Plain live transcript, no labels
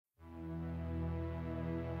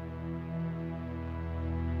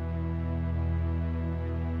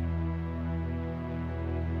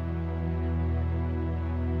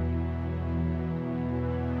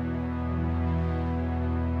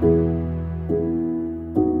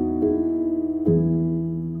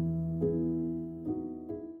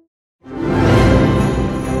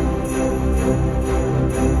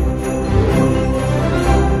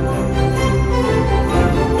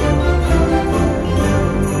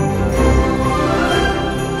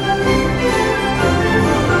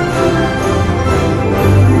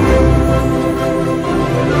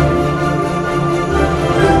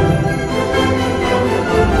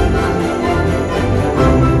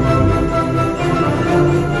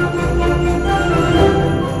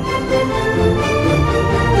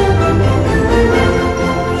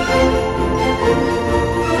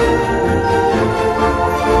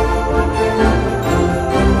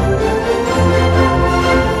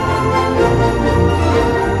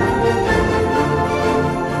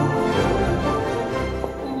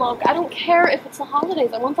It's the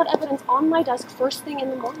holidays. I want that evidence on my desk first thing in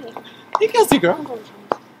the morning. Hey, Kelsey, girl.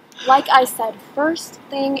 Like I said, first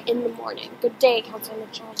thing in the morning. Good day, Counselor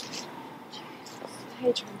Mitchell.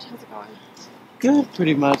 Hey, Trent, how's it going? Good,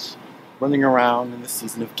 pretty much. Running around in the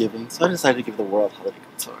season of giving, so I decided to give the world holiday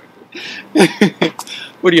tour.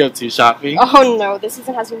 What are you up to, shopping? Oh no, this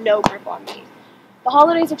season has no grip on me. The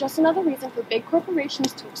holidays are just another reason for big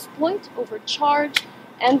corporations to exploit, overcharge,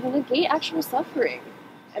 and negate actual suffering.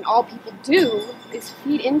 And all people do is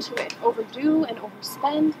feed into it, overdo and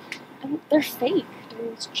overspend, and they're fake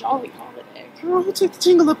during this jolly holiday. Girl, who took the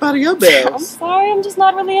jingle up out of your bells? I'm sorry, I'm just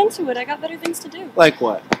not really into it. I got better things to do. Like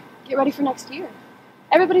what? Get ready for next year.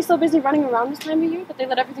 Everybody's so busy running around this time of year that they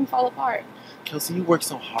let everything fall apart. Kelsey, you work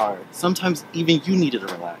so hard. Sometimes even you needed to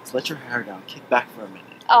relax. Let your hair down. Kick back for a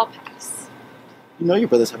minute. I'll pass. You know your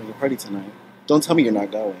brother's having a party tonight. Don't tell me you're not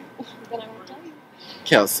going. Then I won't tell you.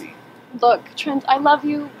 Kelsey. Look, Trent, I love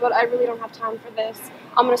you, but I really don't have time for this.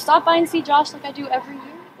 I'm going to stop by and see Josh like I do every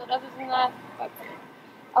year, but other than that, that's it.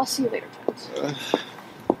 I'll see you later, Trent.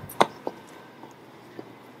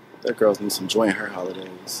 That girl needs some joy in her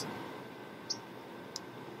holidays.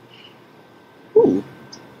 Ooh,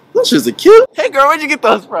 those shoes are cute. Hey girl, where'd you get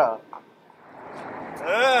those from?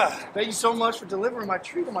 Thank you so much for delivering my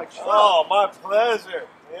tree to my truck. Oh, my pleasure.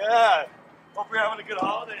 Yeah. Hope you're having a good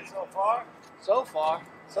holiday so far. So far,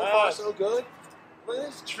 so good. Look at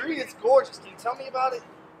this tree, it's gorgeous. Can you tell me about it?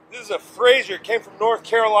 This is a Fraser. It came from North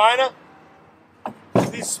Carolina.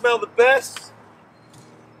 These smell the best.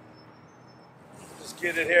 Just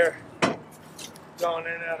get it here. Going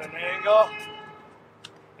in at an angle.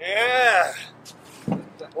 Yeah.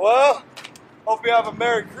 Well, hope you have a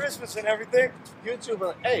Merry Christmas and everything. You too,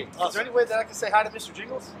 but hey, is there any way that I can say hi to Mr.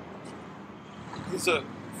 Jingles? He's a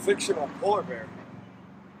fictional polar bear.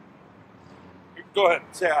 Go ahead,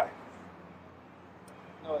 say hi.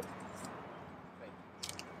 No,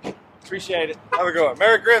 appreciate it. Have a good one.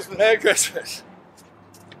 Merry Christmas. Merry Christmas.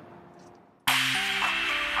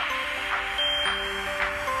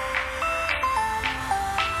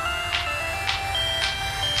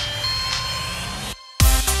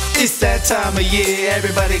 It's that time of year,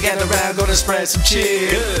 everybody gather around, gonna spread some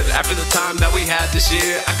cheer. Good, after the time that we had this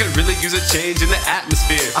year, I could really use a change in the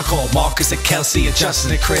atmosphere. I call Marcus and Kelsey and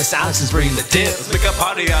Justin and Chris, Alex is bringing the dip. Let's make a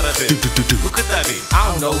party out of it. What could that be?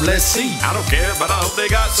 I don't know, let's see. I don't care, but I hope they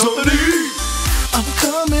got something to eat. I'm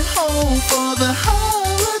coming home for the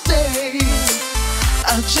holidays.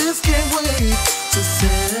 I just can't wait to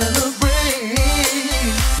celebrate.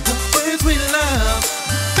 The friends we love,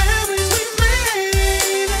 the families we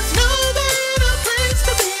made. There's no better place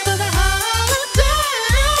to be than the holidays.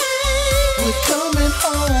 We're coming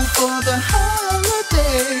home for the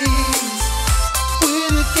holidays.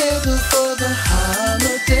 We're together for the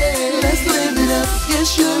holidays. Let's live it up, yeah,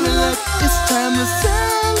 sure enough. It's time to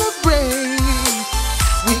celebrate.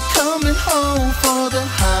 We're coming home for the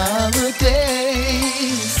holidays.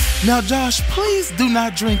 Now, Josh, please do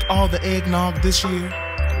not drink all the eggnog this year.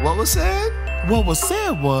 What was said? What was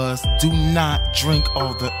said was, do not drink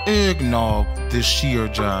all the eggnog this year,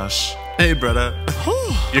 Josh. Hey, brother.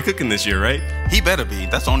 You're cooking this year, right? He better be.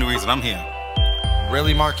 That's the only reason I'm here.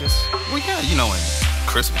 Really, Marcus? Well, yeah, you know, and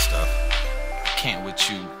Christmas stuff. I can't with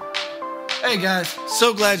you. Hey, guys,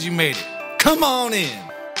 so glad you made it. Come on in.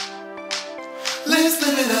 Let's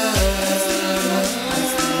live it up.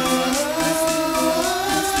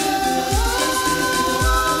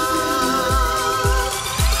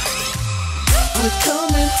 We're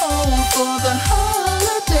coming home for the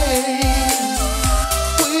holidays.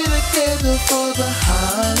 We're together for the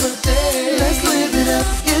holidays. Let's live it up,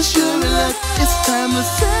 yeah, sure enough. It's time to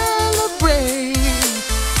celebrate.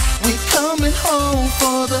 We're coming home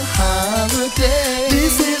for the holidays.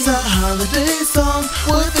 This is a holiday song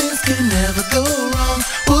where things can never go wrong.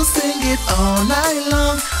 We'll sing it all night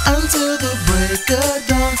long until the break of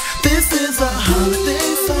dawn. This is a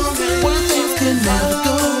holiday song where things can never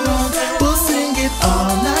go wrong. We'll sing it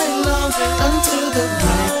all night long until the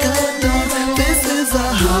break of dawn. This is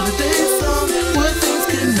a holiday song where things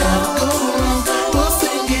can never go wrong. We'll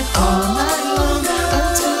sing it all night long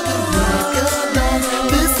until the break of dawn.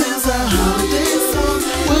 This is a holiday song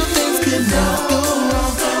where things can never go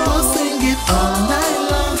wrong. We'll sing it all night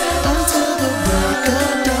long until the break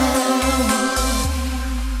of dawn.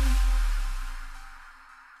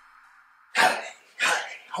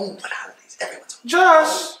 Home for the holidays. Everyone's home.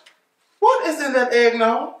 Josh, what is in that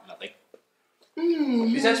eggnog? Nothing.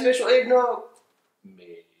 Is that special eggnog?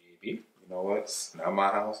 Maybe. You know what? It's not my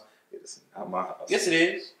house. It's not my house. Yes, it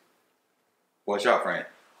is. What's y'all, friend?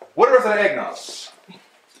 What the rest of the eggnog?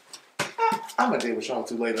 I'm gonna deal with y'all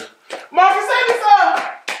two later. Marcus, save me some!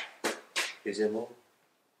 Is it more?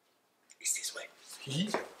 It's this way.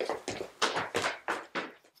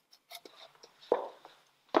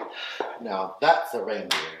 Now that's a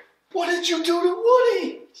reindeer. What did you do to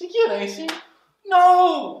Woody? She cute, ain't she?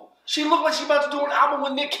 No! She looked like she about to do an album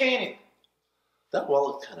with Nick Cannon. That wall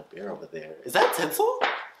looks kind of bare over there. Is that tinsel?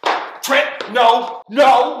 Trent, no!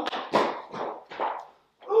 No!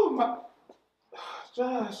 Oh my...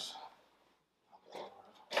 Josh.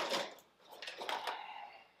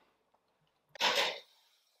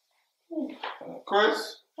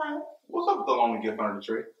 Chris, what's up with the lonely gift under the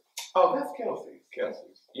tree? Oh, that's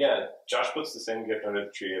Kelsey's. Yeah, Josh puts the same gift under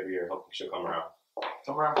the tree every year, hoping she'll come around.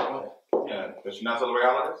 Come around for what? Yeah, does she not celebrate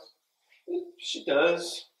holidays? She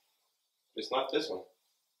does. Just not this one.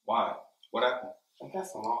 Why? What happened?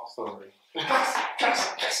 That's a long story.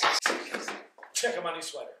 Check out my new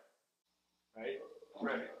sweater. Right.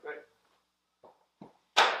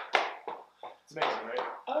 It's amazing, right?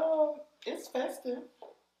 Oh, it's festive.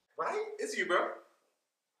 Right? It's you, bro.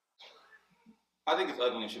 I think it's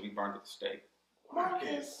ugly and should be burned at the stake.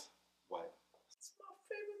 Marcus. What? It's my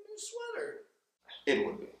favorite new sweater. It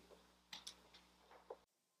would be.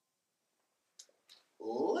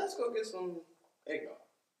 Let's go get some eggnog.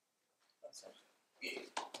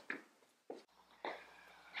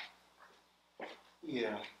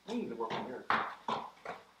 Yeah, we need to work on here.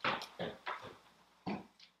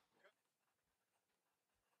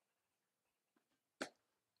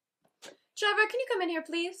 Trevor, can you come in here,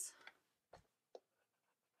 please?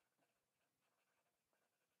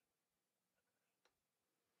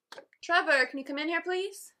 Trevor, can you come in here,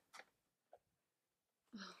 please?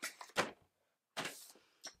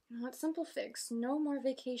 No, it's simple fix. No more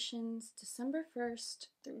vacations December 1st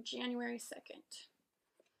through January 2nd.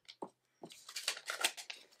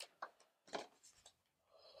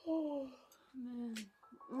 Oh, man.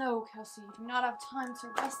 No, Kelsey, you do not have time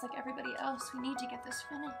to rest like everybody else. We need to get this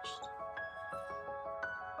finished.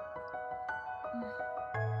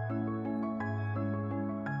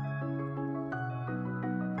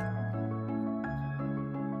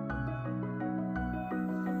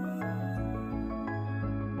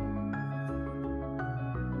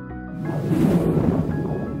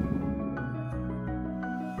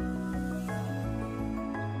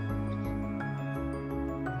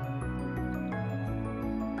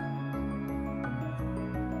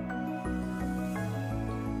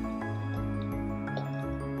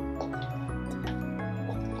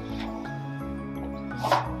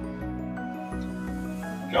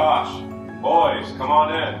 Josh, boys, come on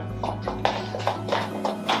in.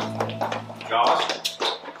 Josh?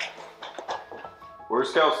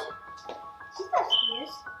 Where's Kelsey? She's upstairs.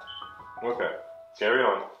 Okay, carry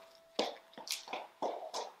on.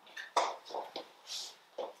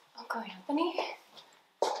 Uncle Anthony?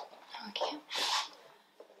 I can't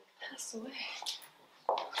pass away.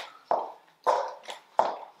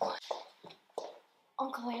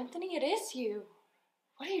 Uncle Anthony, it is you.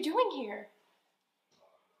 What are you doing here?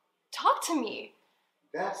 Talk to me.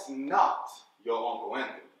 That's not your Uncle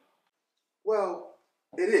Anthony. Well,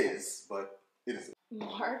 it is, but it isn't.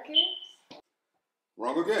 Marcus?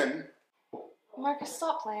 Wrong again. Marcus,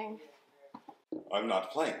 stop playing. I'm not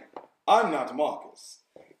playing. I'm not Marcus.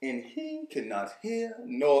 And he cannot hear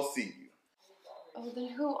nor see you. Oh, then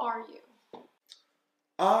who are you?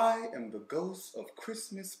 I am the ghost of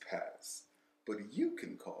Christmas past, but you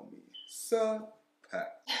can call me Sir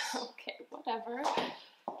Pat. Okay, whatever.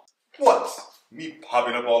 What? Me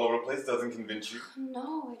popping up all over the place doesn't convince you?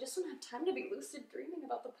 No, I just don't have time to be lucid dreaming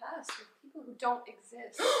about the past with people who don't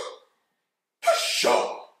exist.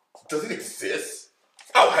 Sure. Does it exist?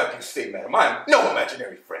 I'll have you say, madam, I am no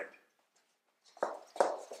imaginary friend.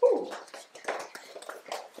 Ooh.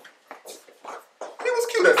 He was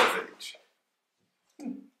cute at his age.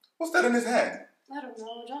 What's that in his hand? I don't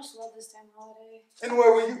know, Josh loved this damn holiday. And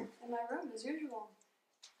where were you? In my room, as usual.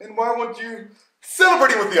 And why weren't you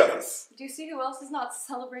celebrating with the others? Do you see who else is not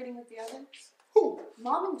celebrating with the others? Who?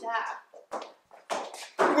 Mom and Dad.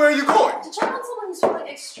 Where are you going? To check on someone who's feeling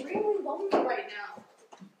extremely lonely right now.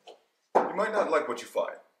 You might not like what you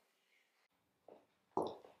find.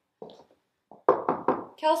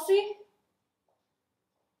 Kelsey?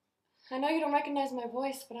 I know you don't recognize my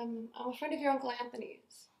voice, but I'm a friend of your Uncle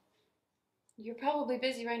Anthony's. You're probably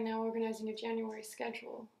busy right now organizing your January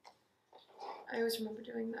schedule. I always remember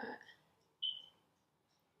doing that.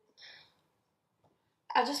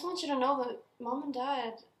 I just want you to know that Mom and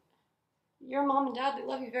Dad, your Mom and Dad, they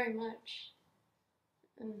love you very much.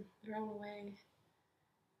 In their own way.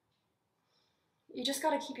 You just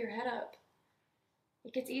gotta keep your head up.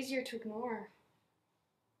 It gets easier to ignore.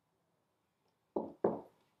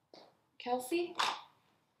 Kelsey?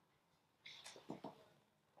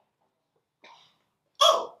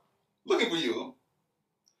 Looking for you.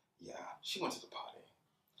 Yeah, she went to the party.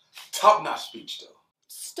 Top-notch speech, though.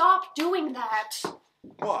 Stop doing that.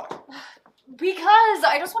 What? Because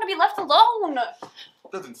I just want to be left alone.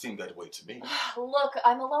 Doesn't seem that way to me. Look,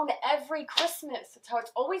 I'm alone every Christmas. It's how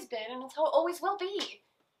it's always been, and it's how it always will be.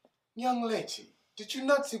 Young lady, did you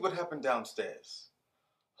not see what happened downstairs?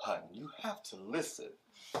 Hun, you have to listen.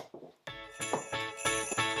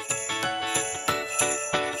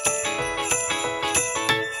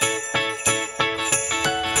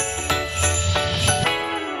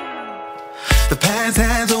 The past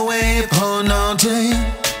has a way of holding on to you.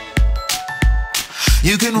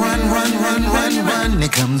 You can run,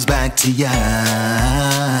 it comes back to ya.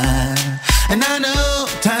 And I know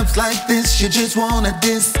times like this you just wanna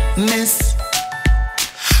dismiss,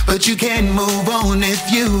 but you can't move on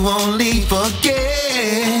if you only forget.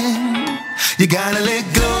 You gotta let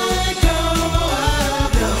go.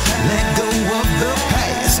 Let go of the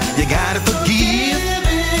past. You gotta forgive.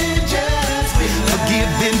 Forgive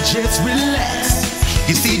and just relax.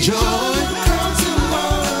 You see, joy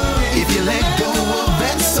if you let go of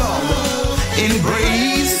that sorrow.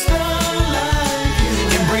 Embrace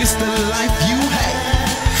the life you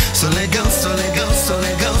had. So let go, so let go, so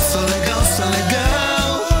let go, so let go, so let go.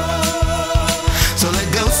 So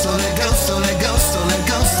let go, so let go, so let go, so let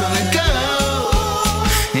go, so let go.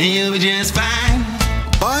 And you'll be just fine.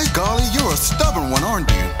 By golly, you're a stubborn one, aren't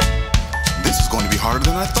you? This is going to be harder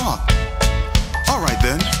than I thought. All right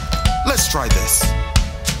then, let's try this.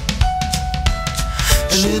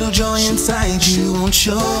 A little joy inside you won't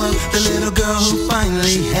show up. The little girl who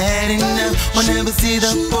finally had enough will never see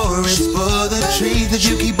the forest for the trees that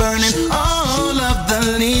you keep burning all of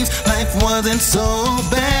the leaves. Life wasn't so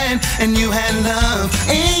bad, and you had love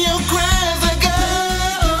in your grasp. Let go.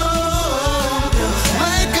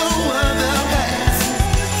 Let go of the past.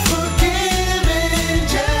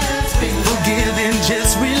 Forgive and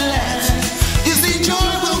just relax. You see, joy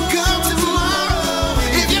will come tomorrow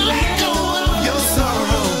if you let go of your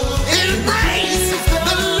sorrow. Embrace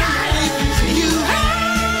the life you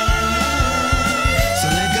have. So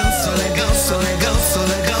let go, so let go, so let go, so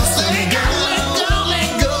let go, so let go, let go,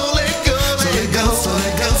 let go, let go. So let go, so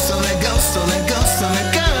let go, so let go, so let go, so let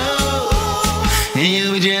go. And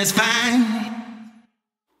you'll be just fine.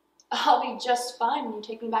 I'll be just fine when you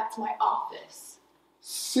take me back to my office.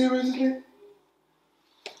 Seriously?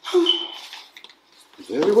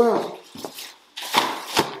 Very well.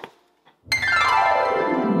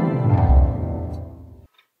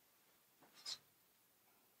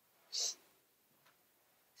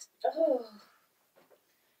 Oh,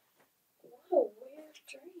 what a weird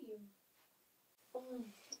dream.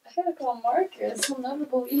 I gotta call Marcus. He'll never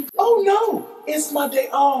believe it. Oh no, it's my day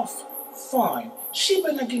off. Fine, she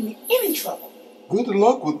better not give me any trouble. Good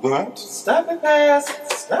luck with that. Stop it, Pass.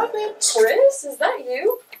 Stop it. Chris, is that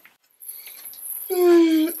you?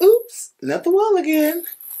 Oops, left the wall again.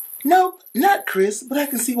 Nope, not Chris, but I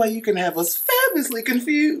can see why you can have us fabulously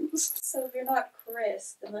confused. So if you're not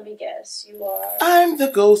Chris, then let me guess, you are... I'm the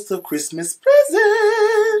ghost of Christmas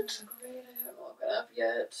present. Great, I haven't woken up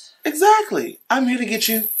yet. Exactly. I'm here to get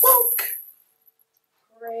you woke.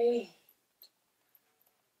 Great.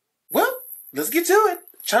 Well, let's get to it.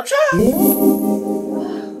 Chop chop.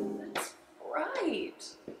 That's right.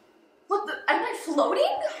 Look, am I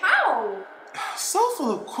floating? How? So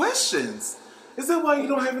full of questions. Is that why you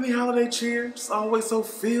don't have any holiday cheer? Just always so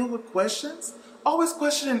filled with questions? Always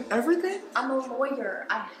questioning everything? I'm a lawyer.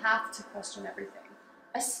 I have to question everything.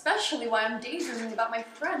 Especially why I'm daydreaming about my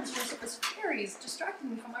friends dressed up as fairies,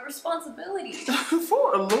 distracting me from my responsibilities.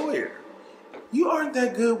 For a lawyer, you aren't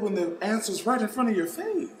that good when the answer's right in front of your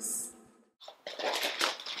face.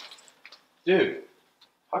 Dude,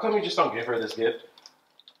 how come you just don't give her this gift?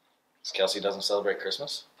 Because Kelsey doesn't celebrate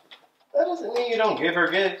Christmas? That doesn't mean you don't give her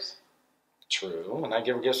gifts. True, and I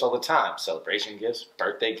give her gifts all the time. Celebration gifts,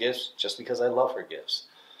 birthday gifts, just because I love her gifts.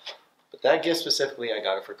 But that gift specifically, I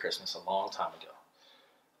got her for Christmas a long time ago.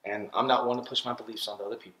 And I'm not one to push my beliefs onto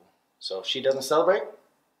other people. So if she doesn't celebrate,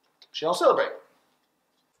 she don't celebrate.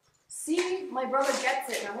 See? My brother gets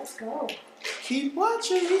it. Now let's go. Keep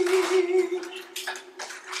watching.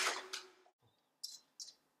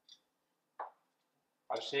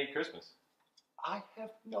 How'd she hate Christmas? I have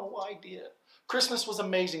no idea. Christmas was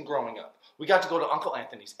amazing growing up. We got to go to Uncle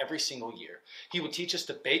Anthony's every single year. He would teach us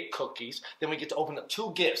to bake cookies. Then we get to open up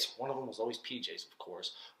 2 gifts. One of them was always PJs, of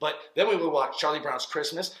course. But then we would watch Charlie Brown's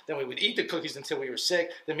Christmas. Then we would eat the cookies until we were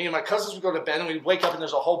sick. Then me and my cousins would go to bed and we'd wake up and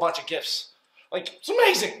there's a whole bunch of gifts. Like, it's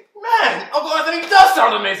amazing. Man, Uncle Anthony does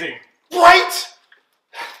sound amazing. Right?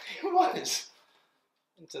 He was.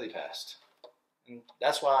 Until he passed. And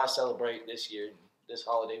that's why I celebrate this year and this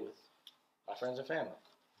holiday with my friends and family.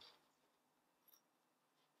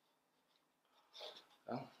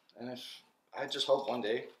 Well, and if I just hope one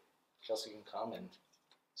day Kelsey can come and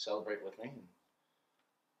celebrate with me, and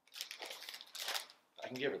I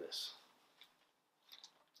can give her this.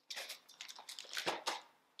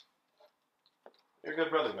 You're a good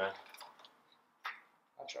brother, man.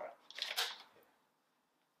 I'll try.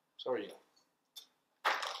 So are you.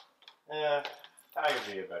 Yeah, I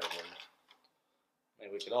could be a better one.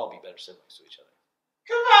 Maybe we could all be better siblings to each other.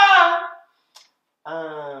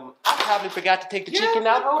 I probably forgot to take the chicken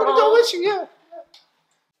out. I'm gonna go with you, yeah.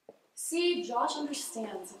 See, Josh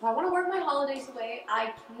understands. If I want to work my holidays away,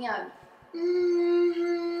 I can.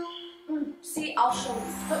 See, I'll show you.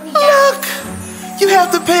 Put me down. Look! You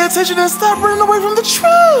have to pay attention and stop running away from the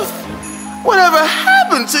truth. Whatever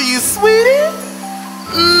happened to you, sweetie?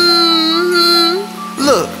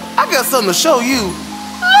 Look, I got something to show you.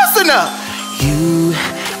 Listen up. You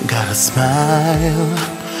gotta smile.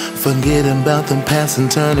 Forget about the past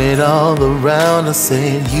and turn it all around. I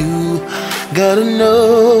said you gotta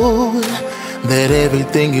know that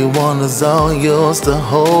everything you want is all yours to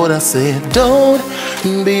hold. I said don't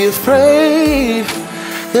be afraid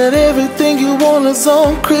that everything you want is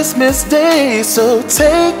on Christmas Day. So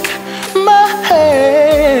take my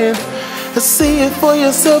hand and see it for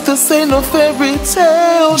yourself. This ain't no fairy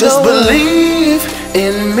tale. Just believe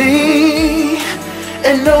in me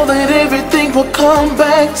and know that everything will come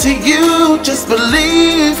back to you. Just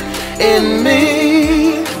believe in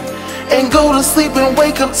me and go to sleep and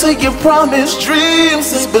wake up to your promised dreams.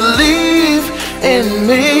 Just believe in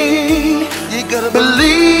me. You gotta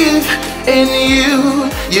believe in you.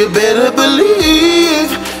 You better believe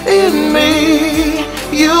in me.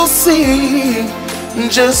 You'll see.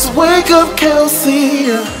 Just wake up, Kelsey.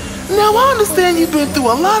 Now I understand you've been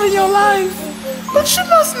through a lot in your life, but you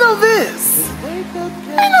must know this.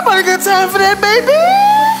 Ain't nobody got time for that, baby.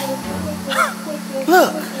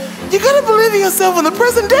 Look, you gotta believe in yourself when the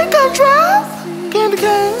present day comes trials. Candy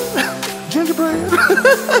cane, gingerbread.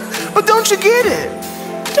 But don't you get it?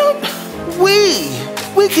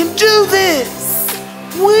 We can do this.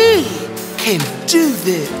 We can do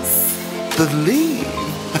this. Believe.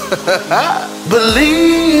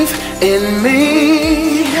 Believe in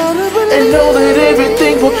me and know that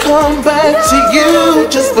everything will come back to you.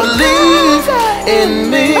 Just believe in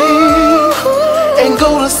me and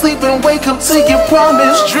go to sleep and wake up to your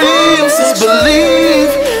promised dreams. Just believe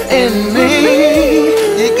in me.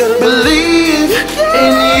 You gotta believe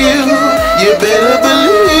in you. You better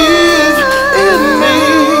believe in me.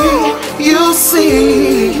 You'll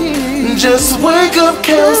see. Just wake up,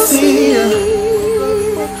 Kelsey.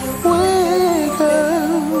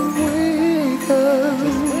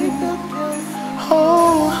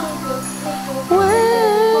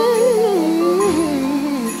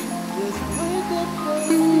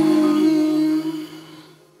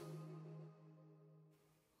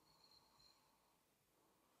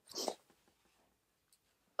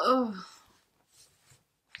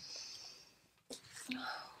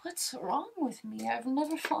 What's wrong with me? I've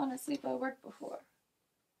never fallen asleep at work before.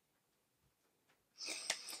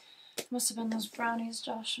 Must have been those brownies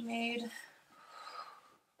Josh made.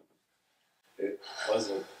 It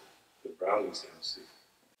wasn't the brownies, Kelsey.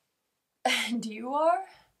 And you are?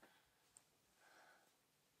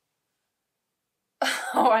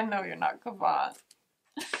 Oh, I know you're not. Come on.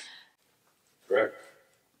 Correct.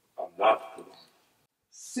 I'm not the one.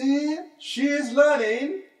 See, she is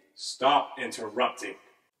learning. Stop interrupting.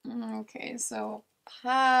 Okay, so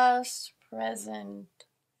past, present,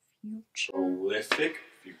 future. Prolific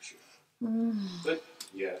future. But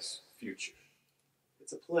yes, future.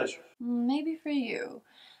 It's a pleasure. Maybe for you.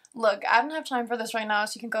 Look, I don't have time for this right now,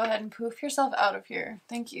 so you can go ahead and poof yourself out of here.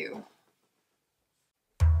 Thank you.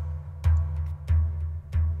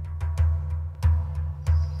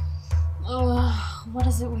 Ugh, what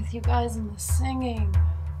is it with you guys and the singing?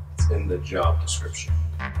 It's in the job description.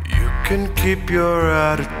 You can keep your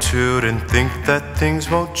attitude and think that things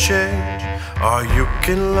won't change, or you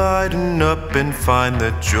can lighten up and find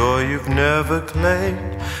the joy you've never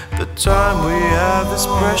claimed. The time we have is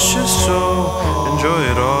precious, so enjoy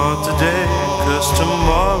it all today, 'cause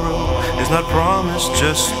tomorrow is not promised,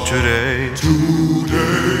 just today.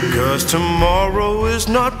 'Cause tomorrow is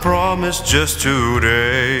not promised, just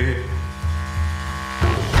today.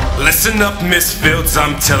 Listen up, Miss Fields,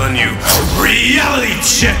 I'm telling you, reality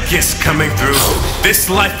check is coming through. This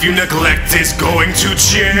life you neglect is going to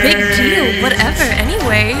change. Big deal, whatever,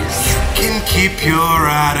 anyways. You can keep your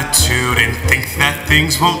attitude and think that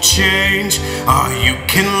things won't change, or you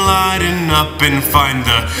can lighten up and find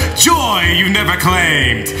the joy you never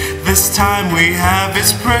claimed. This time we have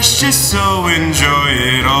is precious, so enjoy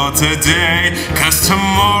it all today, 'cause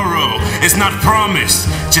tomorrow is not promised,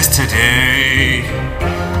 just today.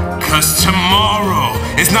 'Cause tomorrow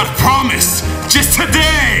is not promised, just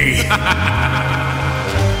today.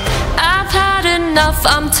 I've had enough,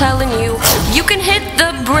 I'm telling you. You can hit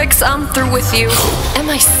the bricks, I'm through with you. Am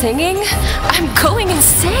I singing? I'm going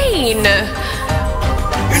insane.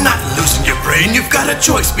 You're not losing your brain, you've got a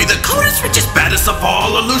choice. Be the coldest, richest, baddest of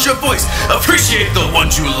all, or lose your voice. Appreciate the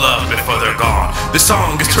ones you love before they're gone. This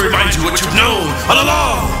song is to remind you what you've known all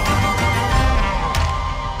along.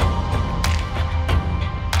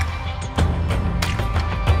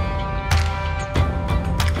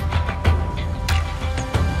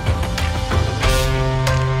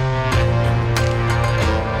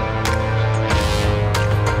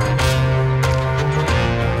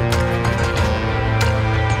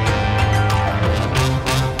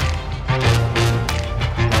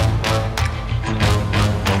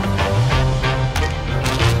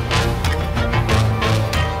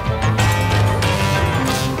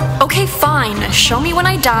 Okay, fine. Show me when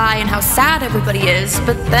I die and how sad everybody is,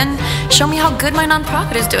 but then show me how good my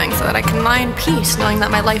nonprofit is doing so that I can lie in peace knowing that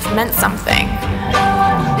my life meant something.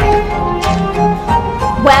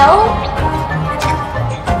 Well?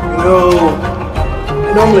 You know,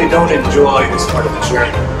 I normally don't enjoy this part of the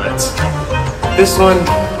journey, but this one,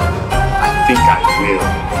 I think I will.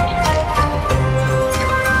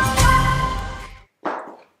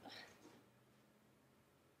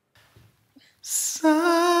 Silent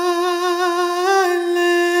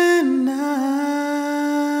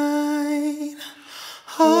night,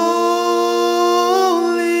 holy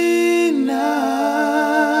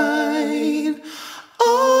night,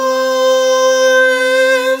 all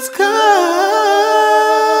is calm,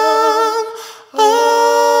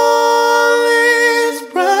 all is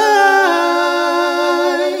bright,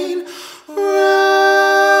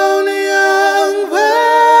 round young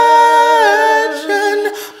virgin,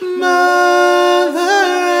 mother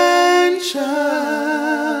and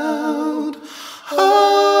child,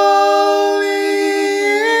 holy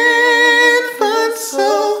infant,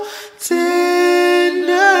 so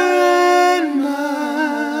tender and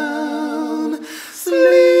mild,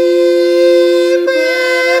 sleep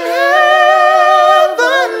in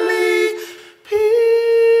heavenly peace,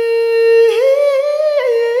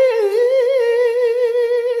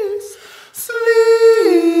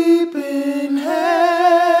 sleep in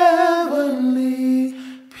heavenly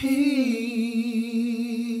peace.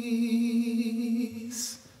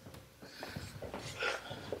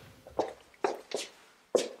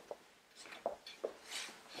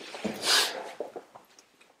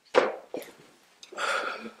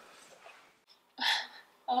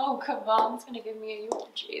 Oh, Kavon's gonna give me a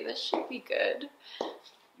eulogy. This should be good.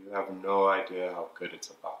 You have no idea how good it's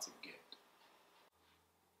about to get.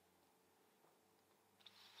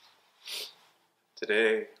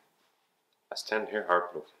 Today, I stand here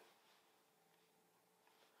heartbroken.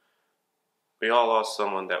 We all lost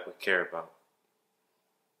someone that we care about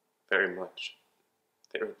very much.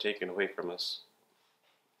 They were taken away from us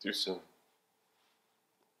too soon.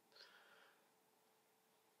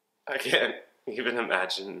 I can't even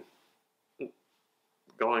imagine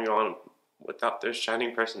going on without their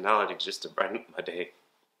shining personalities just to brighten up my day.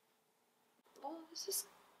 Oh, this is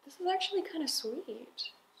actually kind of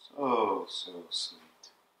sweet. So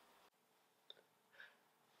sweet.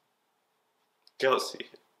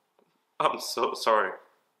 Kelsey, I'm so sorry.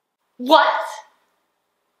 What?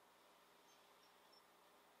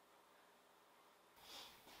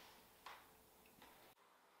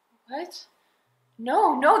 What?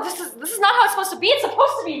 No, this is not how it's supposed to be. It's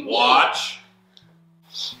supposed to be me. Watch.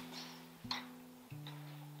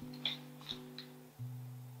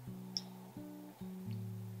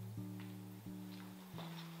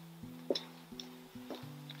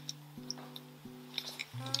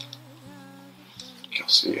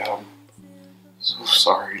 Kelsey, I'm so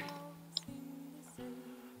sorry.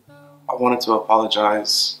 I wanted to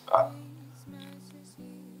apologize.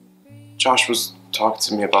 Josh was talking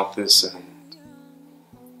to me about this, and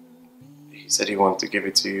he said he wanted to give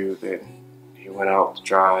it to you. Then he went out to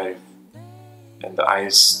drive, and the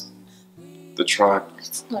ice, the truck.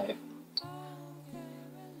 It's like,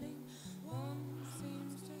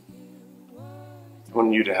 I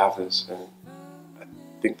want you to have this, and I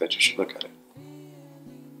think that you should look at it.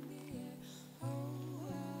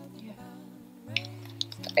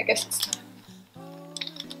 I guess it's time.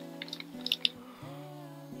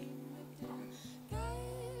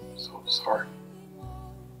 So sorry.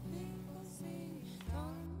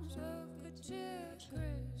 No.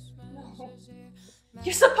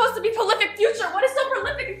 You're supposed to be prolific future. What is so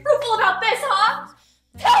prolific and fruitful about this, huh?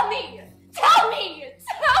 Tell me! Tell me!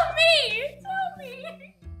 Tell me! Tell me!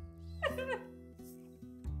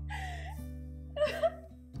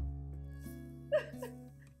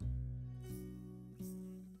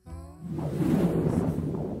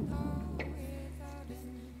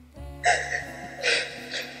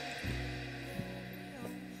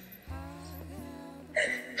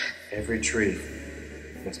 Every tree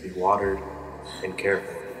must be watered and cared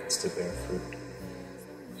for if it's to bear fruit.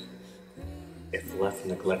 If left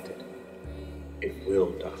neglected, it will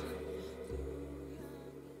die.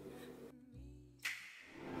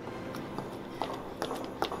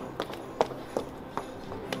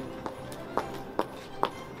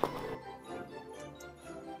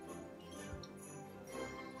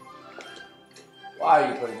 Why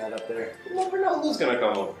are you putting that up there? You never know who's gonna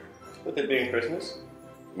come over. With it being Christmas,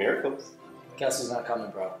 miracles. Kelsey's not coming,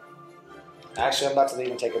 bro. Actually, I'm about to leave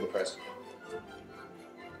and take her the present.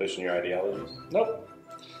 Pushing your ideologies. Nope.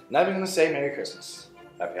 Not even gonna say Merry Christmas.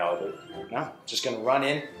 Happy holidays. No, just gonna run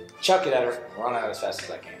in, chuck it at her, and run out as fast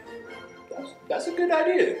as I can. That's a good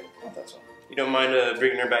idea. I thought so. You don't mind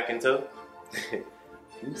bringing her back in tow?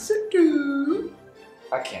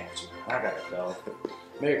 I can't. I gotta go.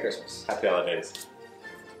 Merry Christmas. Happy holidays.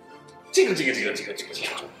 Jingle, jingle, jingle, jingle, jingle,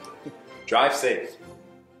 jingle. Drive safe.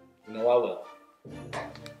 You know I will.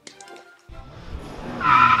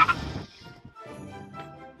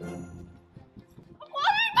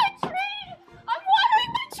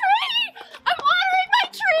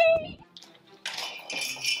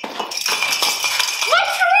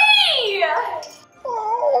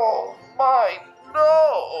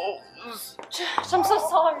 I'm so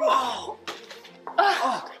sorry.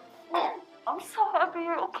 I'm so happy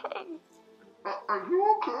you're okay. Are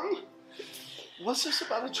you okay? What's this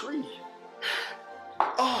about a tree?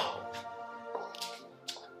 Oh.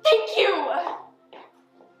 Thank you.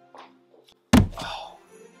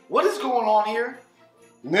 What is going on here?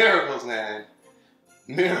 Miracles, man.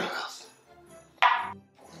 Miracles.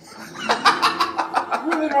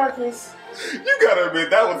 Really, Marcus? You gotta admit,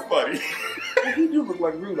 that was funny. You do look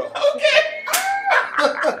like Rudolph. Okay.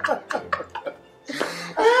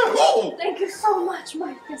 Oh. Thank you so much,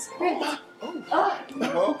 Marcus. Great. You're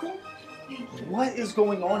welcome. What is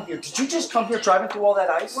going on here? Did you just come here driving through all that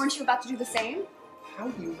ice? Weren't you about to do the same? How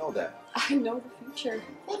do you know that? I know the future.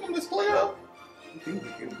 Welcome, Miss Cleo.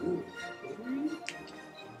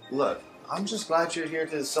 Look, I'm just glad you're here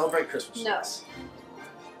to celebrate Christmas. No.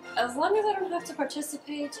 As long as I don't have to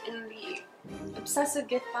participate in the obsessive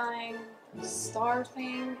gift buying, star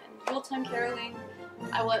thing, and real-time caroling,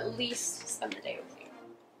 I will at least spend the day with you.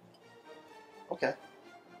 Okay.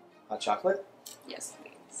 Hot chocolate? Yes,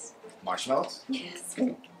 please. Marshmallows? Yes.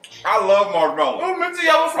 I love marshmallows. Oh, Minty,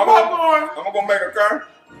 I want some popcorn. I'm gonna go make a car.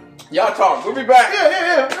 Y'all talk. We'll be back.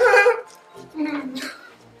 Yeah.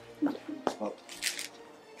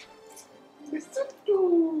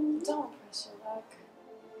 Don't press your luck.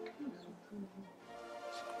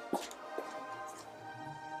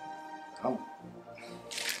 Oh.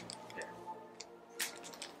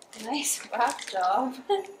 Nice craft job.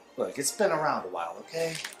 Look, it's been around a while,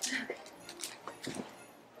 okay?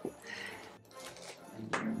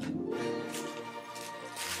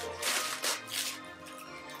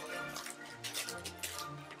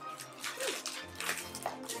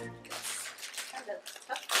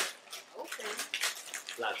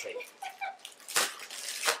 Latte.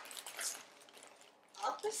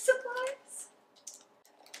 Office supplies?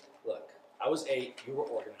 Look, I was 8, you were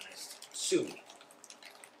organized. Sue me.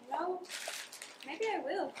 No. Maybe I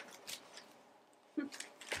will.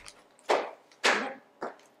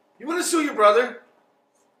 You want to sue your brother?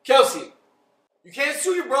 Kelsey, you can't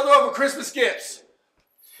sue your brother over Christmas gifts.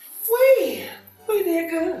 We did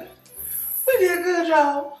good. We did a good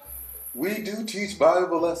job. We do teach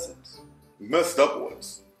valuable lessons. Messed up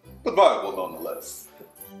ones, but valuable nonetheless.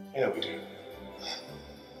 Yeah, we do.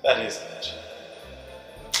 That is it.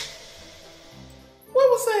 What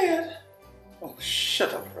was that? Oh,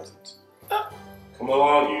 shut up, Present. Come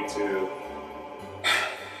along, you two.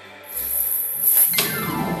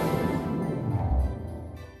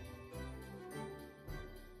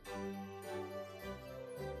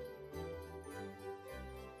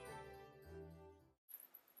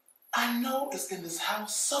 I know it's in this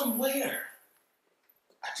house somewhere.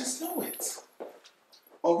 I just know it.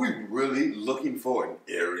 Are we really looking for an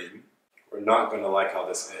airing? We're not gonna like how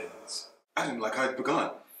this ends. I didn't like how it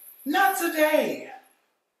begun. Not today.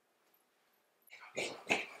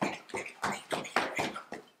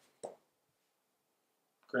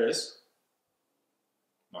 Chris?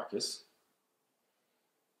 Marcus?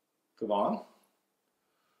 Come on.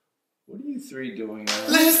 What are you three doing now?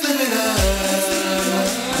 Let's live it up.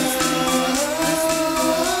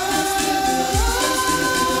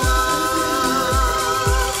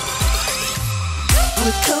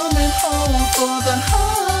 We're coming home for the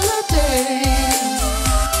holidays.